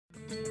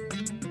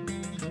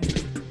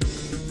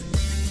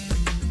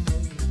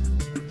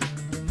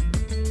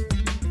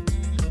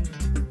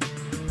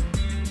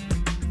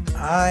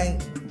I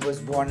was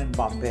born in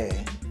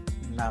Bombay,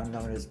 now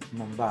known as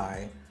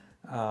Mumbai,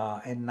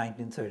 in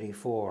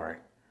 1934.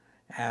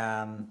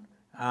 And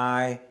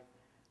I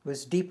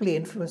was deeply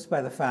influenced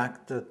by the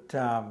fact that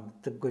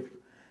the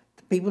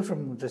people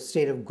from the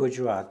state of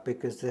Gujarat,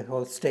 because the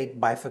whole state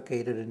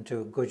bifurcated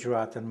into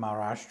Gujarat and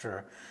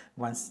Maharashtra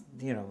once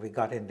we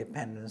got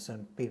independence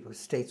and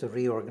states were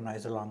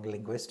reorganized along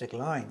linguistic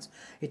lines.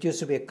 It used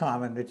to be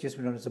it used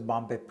to be known as the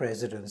Bombay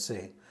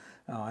Presidency,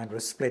 and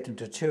was split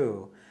into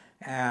two.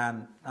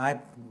 And I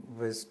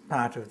was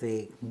part of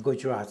the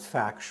Gujarat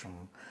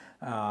faction.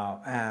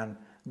 And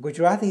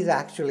Gujaratis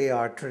actually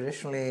are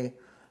traditionally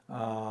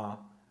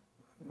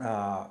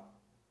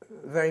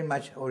very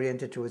much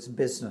oriented towards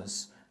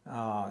business.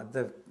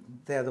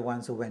 They're the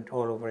ones who went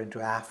all over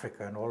into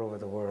Africa and all over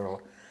the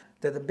world.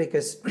 They're the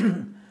biggest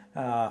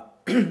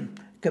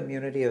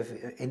community of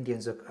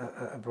Indians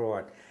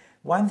abroad.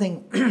 One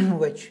thing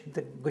which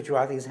the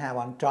Gujaratis have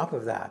on top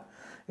of that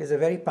is a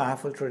very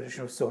powerful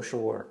tradition of social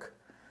work.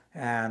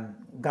 And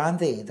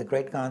Gandhi, the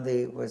great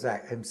Gandhi, was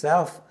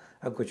himself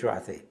a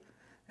Gujarati.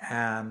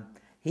 And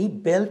he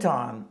built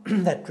on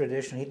that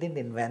tradition. He didn't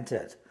invent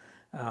it.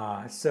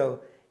 So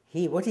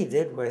what he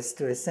did was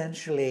to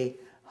essentially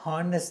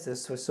harness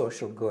this for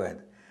social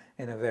good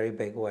in a very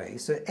big way.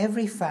 So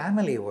every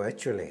family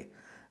virtually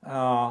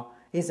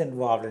is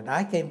involved in it.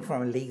 I came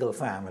from a legal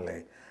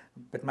family,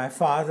 but my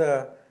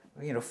father,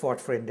 fought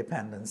for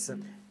independence.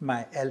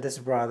 My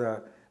eldest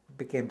brother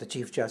became the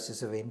Chief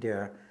Justice of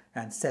India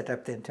and set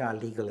up the entire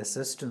legal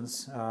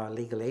assistance,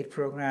 legal aid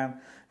program,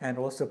 and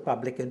also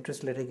public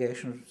interest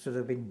litigation. So there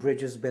have been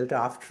bridges built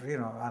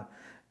after,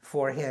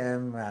 for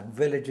him, and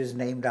villages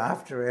named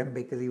after him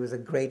because he was a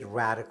great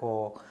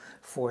radical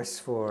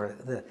force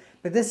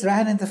But this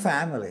ran in the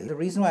family. The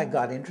reason why I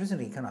got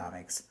interested in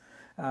economics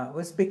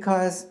was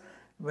because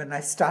when I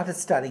started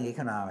studying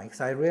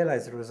economics, I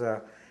realized it was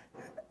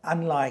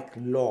unlike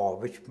law,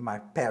 which my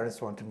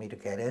parents wanted me to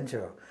get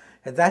into.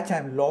 At that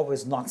time, law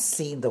was not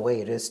seen the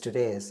way it is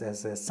today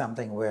as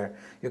something where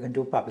you can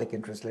do public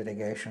interest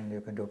litigation,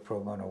 you can do pro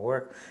bono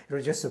work. It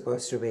was just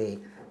supposed to be,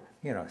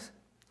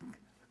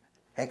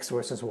 X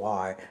versus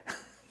Y,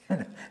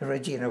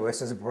 Regina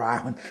versus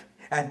Brown,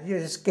 and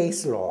just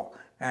case law,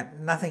 and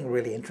nothing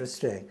really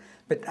interesting.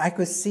 But I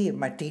could see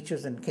my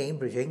teachers in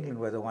Cambridge, England,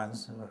 were the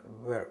ones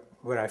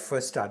where I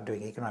first started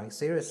doing economics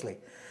seriously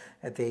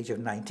at the age of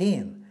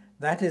 19.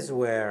 That is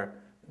where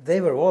they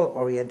were all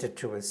oriented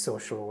towards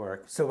social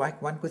work. So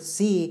one could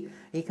see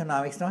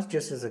economics not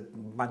just as a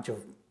bunch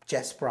of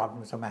chess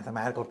problems or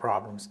mathematical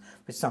problems,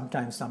 which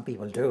sometimes some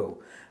people do,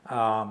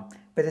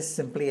 but it's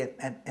simply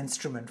an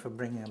instrument for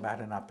bringing about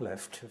an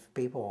uplift of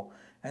people.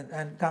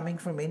 And coming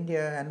from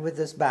India and with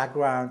this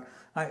background,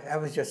 I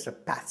was just a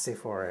patsy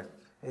for it.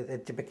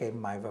 It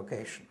became my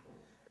vocation.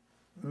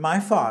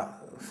 My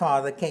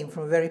father came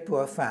from a very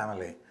poor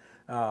family.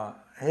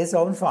 His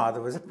own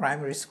father was a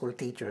primary school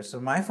teacher,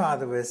 so my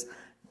father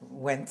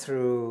went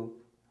through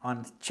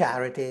on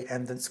charity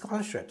and then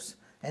scholarships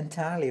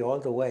entirely all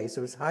the way.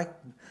 So it was a high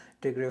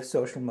degree of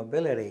social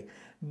mobility.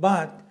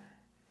 But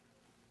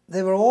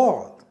they were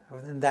all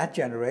in that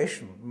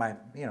generation.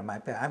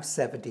 I'm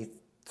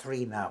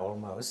 73 now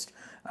almost,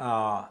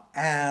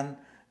 and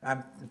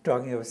I'm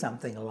talking about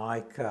something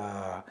like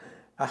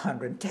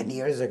 110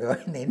 years ago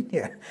in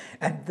India,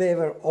 and they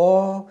were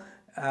all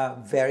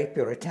very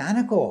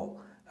puritanical.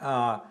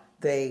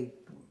 The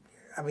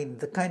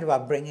kind of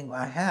upbringing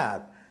I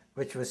had,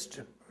 which was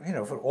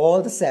for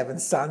all the 7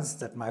 sons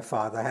that my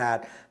father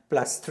had,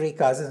 plus 3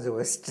 cousins who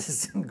were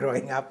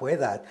growing up with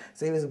us.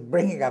 So he was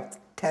bringing up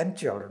 10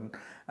 children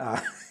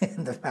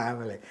in the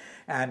family.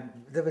 And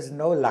there was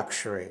no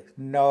luxury,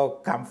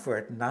 no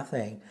comfort,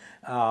 nothing.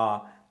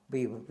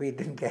 We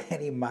didn't get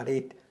any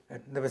money.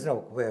 There was no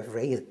way of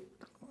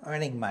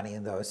earning money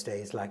in those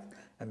days like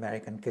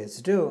American kids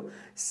do.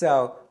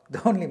 So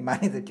the only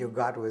money that you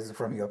got was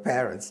from your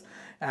parents.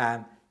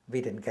 And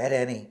we didn't get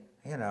any.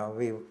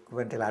 We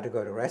weren't allowed to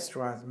go to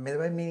restaurants,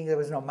 meaning there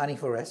was no money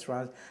for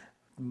restaurants,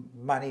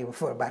 money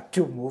for about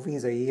 2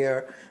 movies a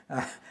year.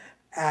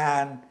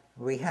 And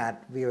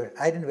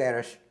I didn't wear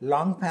a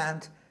long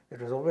pant.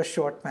 It was always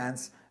short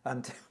pants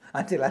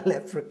until I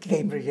left for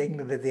Cambridge,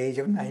 England at the age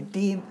of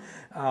 19.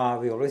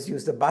 We always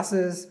used the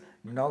buses,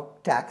 no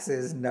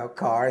taxis, no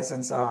cars,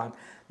 and so on.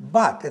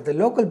 But at the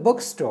local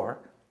bookstore,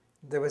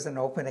 there was an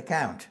open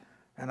account.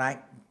 And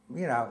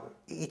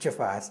each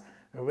of us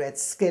read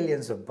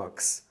skillions of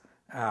books.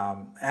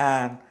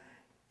 And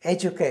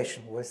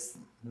education was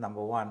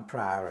number 1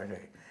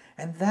 priority.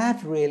 And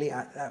that really,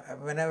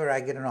 whenever I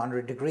get an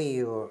honorary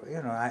degree, or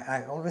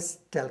I always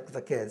tell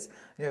the kids,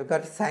 you've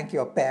got to thank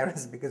your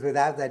parents, because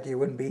without that you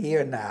wouldn't be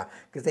here now,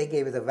 because they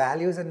gave you the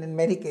values, and in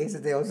many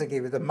cases they also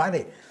gave you the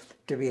money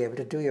to be able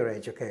to do your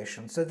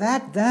education. So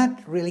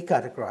that really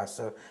cut across.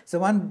 So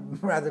one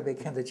brother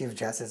became the Chief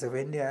Justice of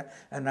India,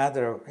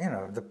 another,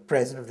 the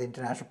President of the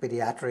International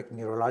Pediatric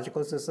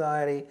Neurological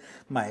Society.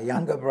 My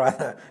younger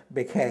brother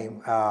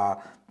became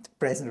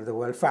President of the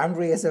World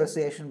Foundry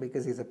Association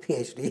because he's a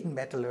PhD in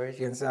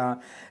metallurgy and so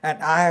on.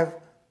 And I've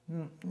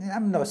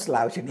I'm no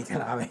slouch in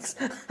economics.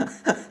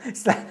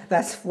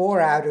 That's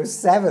 4 out of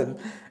 7,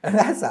 and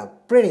that's a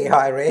pretty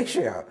high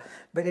ratio.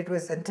 But it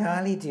was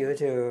entirely due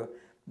to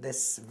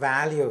this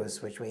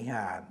values which we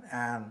had,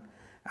 and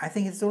I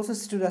think it's also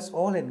stood us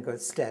all in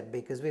good stead,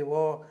 because we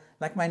were,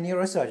 like my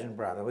neurosurgeon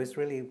brother, who is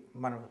really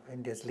one of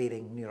India's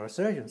leading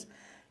neurosurgeons.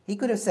 He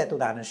could have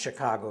settled down in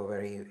Chicago,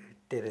 where he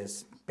did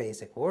his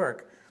basic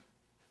work,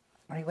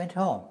 and he went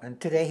home. And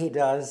today he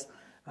does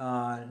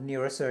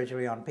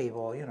neurosurgery on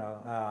people,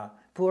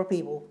 poor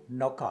people,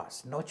 no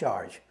cost, no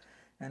charge.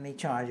 And he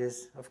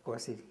charges, of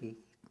course,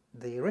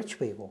 the rich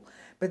people.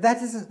 But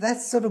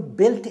that's sort of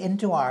built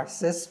into our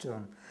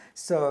system.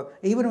 So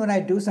even when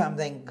I do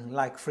something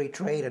like free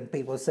trade and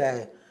people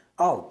say,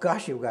 oh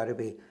gosh, you've got to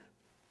be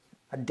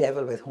a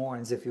devil with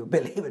horns if you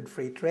believe in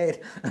free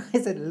trade,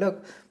 I said,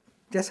 look,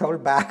 just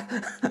hold back.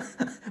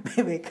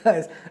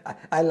 Because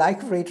I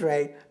like free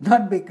trade,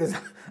 not because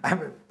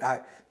I'm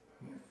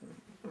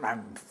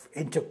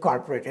into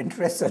corporate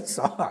interests and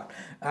so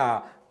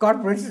on.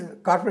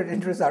 Corporate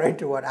interests are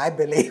into what I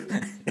believe.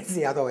 It's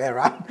the other way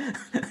around.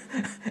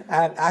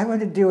 And I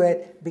want to do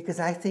it because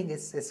I think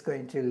it's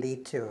going to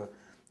lead to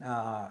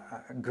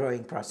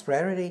growing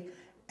prosperity,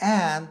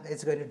 and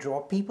it's going to draw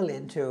people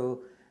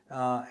into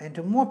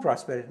more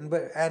prosperity.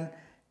 But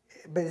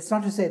it's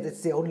not to say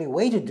that's the only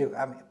way to do it.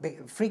 I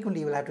mean,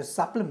 frequently you will have to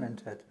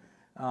supplement it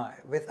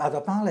with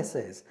other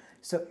policies.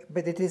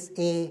 But it is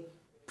a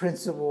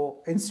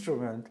principal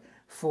instrument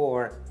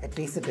for at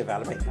least the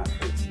developing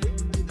countries.